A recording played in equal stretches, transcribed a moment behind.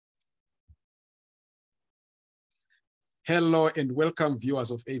Hello and welcome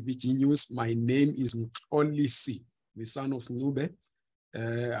viewers of AVG News. My name is Unemployed, the son of Nube.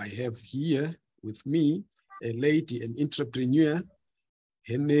 I have here with me a lady, an entrepreneur.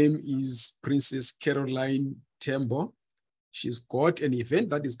 Her name is Princess Caroline Tembo. She's got an event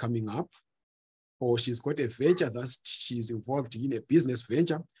that is coming up, or she's got a venture that she's involved in, a business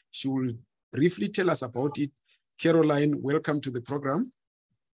venture. She will briefly tell us about it. Caroline, welcome to the program.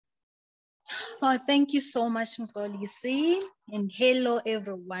 Oh, thank you so much, Mkolisi, and hello,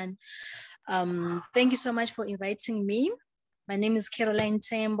 everyone. Thank you so much for inviting me. My name is Caroline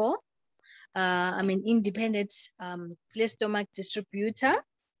Tembo. I'm an independent Stomach distributor.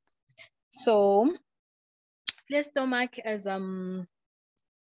 So, Stomach as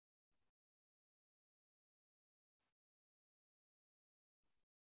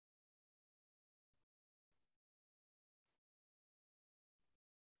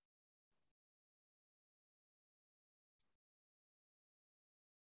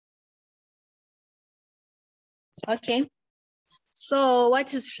okay. So,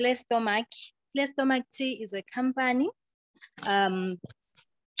 what is Stomach? Stomach Tea is a company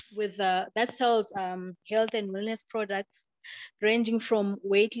with that sells health and wellness products ranging from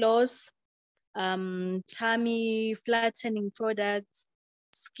weight loss, tummy flattening products,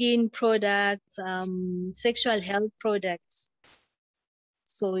 skin products, sexual health products.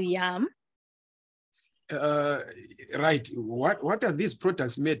 So yeah. Right. What are these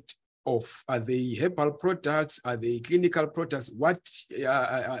products made of? Are they herbal products? Are they clinical products? What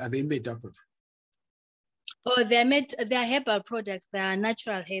are they made up of? Oh, they're herbal products. They are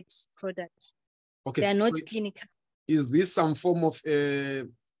natural herbs products. Okay. They are not clinical. Is this some form of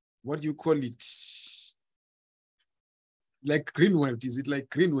what do you call it? Like Greenwald? Is it like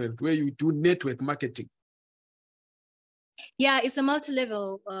Greenwald where you do network marketing? Yeah, it's a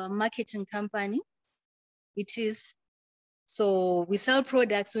multi-level marketing company. It is. So we sell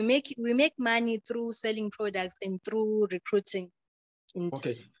products. We make money through selling products and through recruiting.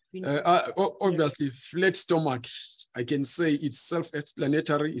 Okay. Obviously, flat stomach, I can say it's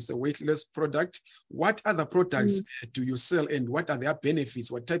self-explanatory. It's a weightless product. What other products do you sell and what are their benefits?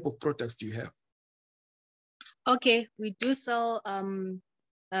 What type of products do you have? Okay, we do sell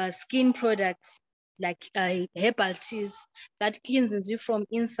skin products like herbal teas that cleanses you from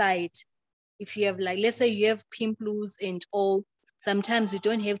inside. If you have, like, let's say you have pimples and all, sometimes you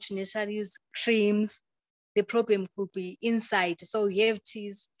don't have to necessarily use creams. The problem could be inside. So we have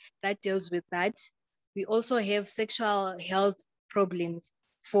teas that deals with that. We also have sexual health problems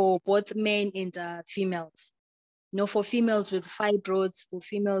for both men and females. For females with fibroids, for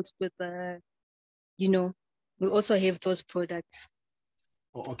females with, we also have those products.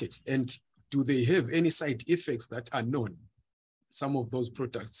 Oh, okay. And do they have any side effects that are known? Some of those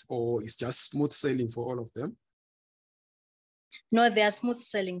products, or it's just smooth sailing for all of them? No, they are smooth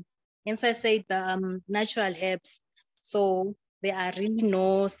selling. Hence I say the natural herbs. So there are really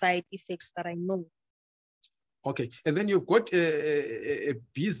no side effects that I know. Okay, and then you've got a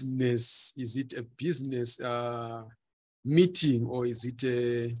business. Is it a business meeting or is it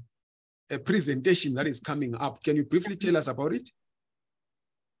a presentation that is coming up? Can you briefly tell us about it?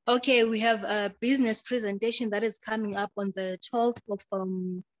 Okay, we have a business presentation that is coming up on the 12th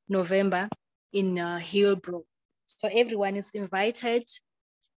of November in Hillbrook. So everyone is invited.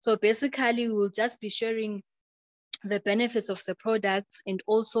 So basically, we'll just be sharing the benefits of the products and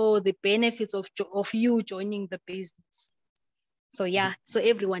also the benefits of you joining the business. So yeah, so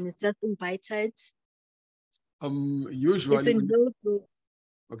everyone is just invited. Usually it's in Hillbrook.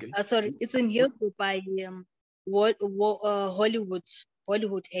 Okay. Sorry, it's in Hillbrook by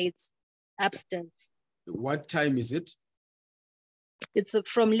Hollywood Heights upstairs. What time is it? It's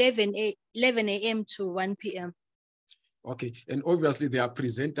from 11 a.m. to 1 p.m. Okay, and obviously there are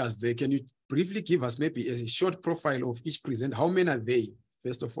presenters there. Can you briefly give us maybe a short profile of each presenter? How many are they,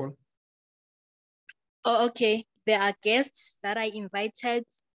 first of all? Oh, okay. There are guests that I invited.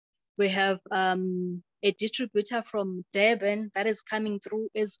 We have a distributor from Durban that is coming through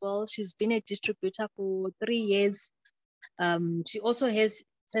as well. She's been a distributor for 3 years. She also has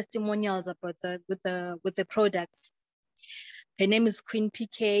testimonials about with the products. Her name is Queen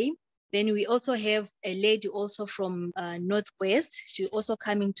PK. Then we also have a lady also from Northwest. She's also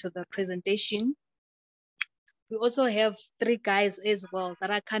coming to the presentation. We also have 3 guys as well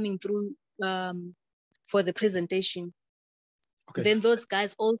that are coming through for the presentation. Okay. Then those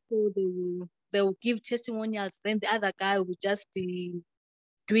guys also, they will give testimonials. Then the other guy will just be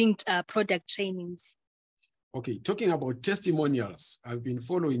doing product trainings. Okay, talking about testimonials, I've been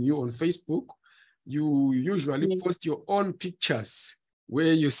following you on Facebook. You usually post your own pictures.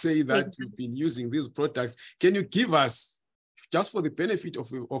 where you say that you've been using these products. Can you give us, just for the benefit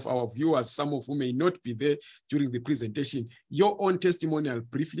of our viewers, some of whom may not be there during the presentation, your own testimonial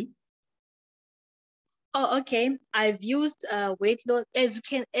briefly? Oh, okay. I've used weight loss, as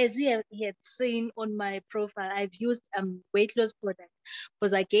you had seen on my profile. I've used weight loss products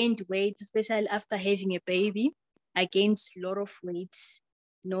because I gained weight, especially after having a baby. I gained a lot of weight,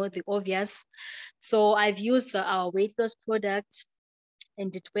 the obvious. So I've used our weight loss product,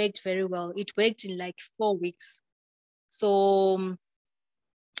 and it worked very well. It worked in like 4 weeks. So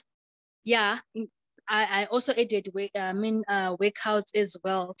yeah, I also added workouts as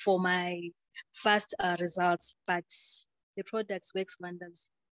well for my fast results, but the products works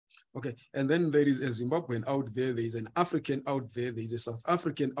wonders. Okay, and then there is a Zimbabwean out there, there is an African out there, there is a South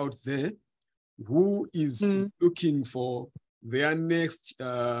African out there who is looking for their next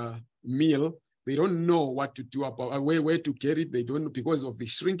meal. They don't know what to do about where to get it. They don't know because of the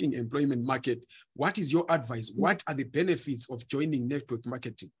shrinking employment market. What is your advice? What are the benefits of joining network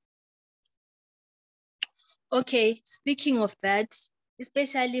marketing? Okay, speaking of that,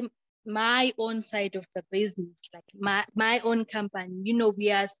 especially my own side of the business, like my own company,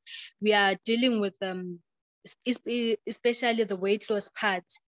 we are dealing with especially the weight loss part.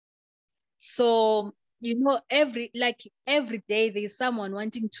 So every day there's someone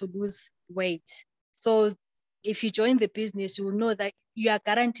wanting to lose weight. So if you join the business, you will know that you are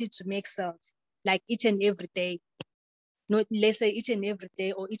guaranteed to make sales like each and every day. Not let's say each and every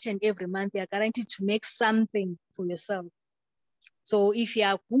day or each and every month, you are guaranteed to make something for yourself. So if you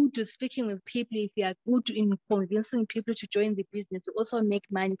are good with speaking with people, if you are good in convincing people to join the business, you also make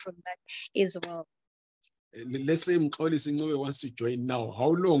money from that as well. Let's say Mxolisi Ncube wants to join now. How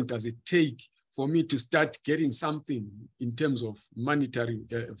long does it take for me to start getting something in terms of monetary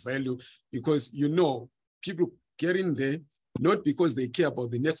value? Because people get in there not because they care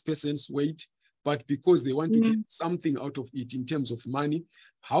about the next person's weight, but because they want to get something out of it in terms of money.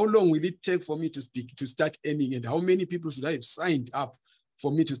 How long will it take for me to start earning, and how many people should I have signed up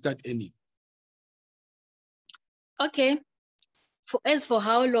for me to start earning? Okay. As for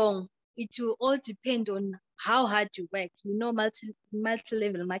how long, it will all depend on how hard you work.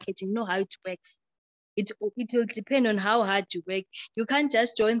 Multi-level marketing, how it works. It will depend on how hard you work. You can't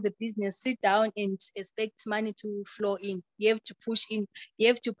just join the business, sit down and expect money to flow in. You have to push in. You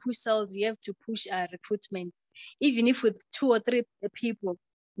have to push sales. You have to push recruitment. Even if with 2 or 3 people,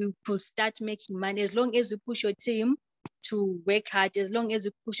 you could start making money. As long as you push your team to work hard, as long as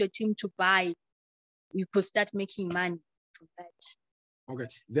you push your team to buy, you could start making money from that. Okay,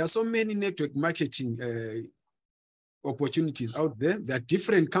 there are so many network marketing opportunities out there. There are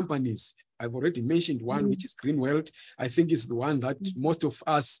different companies. I've already mentioned one, which is Greenworld. I think it's the one that most of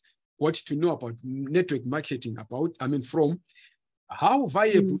us want to know about network marketing from. How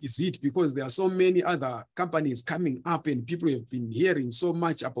viable is it? Because there are so many other companies coming up and people have been hearing so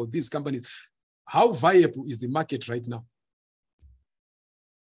much about these companies. How viable is the market right now?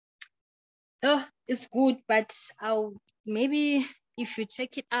 Oh, it's good, but maybe if you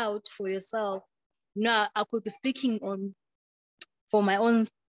check it out for yourself, I could be speaking for my own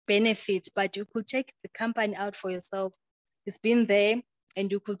benefit, but you could check the company out for yourself. It's been there,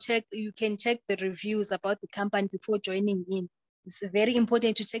 and you can check the reviews about the company before joining in. It's very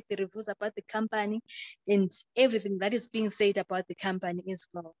important to check the reviews about the company and everything that is being said about the company as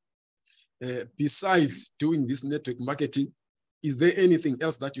well. Besides doing this network marketing, is there anything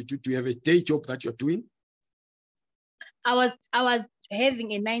else that you do? Do you have a day job that you're doing? I was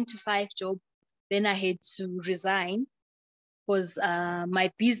having a 9-to-5 job. Then I had to resign because my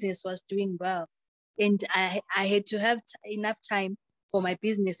business was doing well. And I had to have enough time for my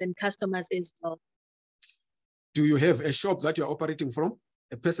business and customers as well. Do you have a shop that you're operating from?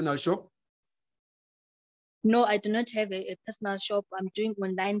 A personal shop? No, I do not have a personal shop. I'm doing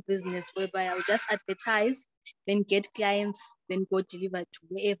online business whereby I'll just advertise, then get clients, then go deliver to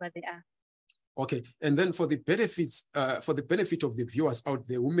wherever they are. Okay, and then for the benefit of the viewers out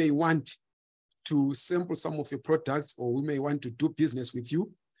there who may want to sample some of your products or who may want to do business with you,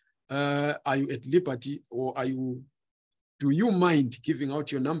 are you at liberty, or do you mind giving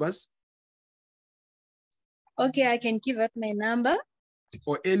out your numbers? Okay, I can give out my number.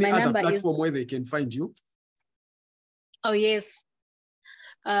 Or any other platform where they can find you? Oh, yes.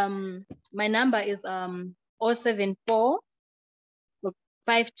 My number is 074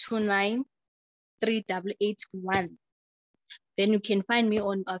 529 3881. Then you can find me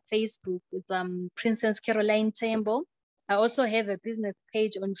on Facebook. It's Princess Caroline Tembo. I also have a business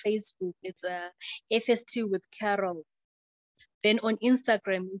page on Facebook. It's FST with Carol. Then on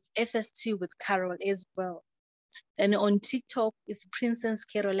Instagram, it's FST with Carol as well. And on TikTok is Princess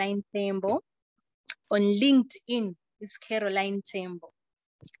Caroline Tembo. On LinkedIn is Caroline Tembo.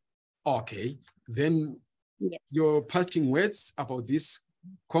 Okay, then Yes. your parting words about this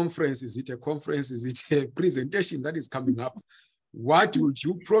conference. Is it a conference? Is it a presentation that is coming up? What would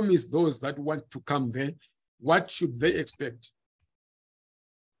you promise those that want to come there? What should they expect?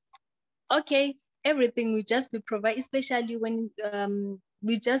 Okay, everything will just be provided, especially when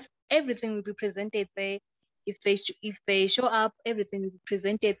everything will be presented there. If they show up, everything will be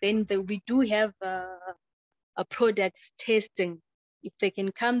presented. Then we do have a products testing. If they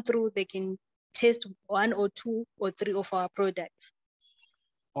can come through, they can test 1 or 2 or 3 of our products.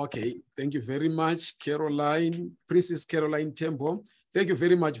 Okay, thank you very much, Caroline, Princess Caroline Tembo. Thank you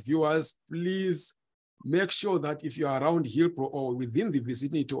very much, viewers. Please make sure that if you are around Hillpro or within the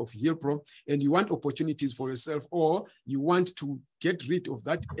vicinity of Hillpro and you want opportunities for yourself or you want to get rid of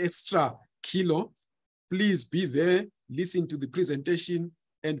that extra kilo, please be there, listen to the presentation,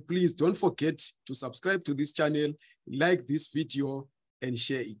 and please don't forget to subscribe to this channel, like this video, and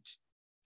share it.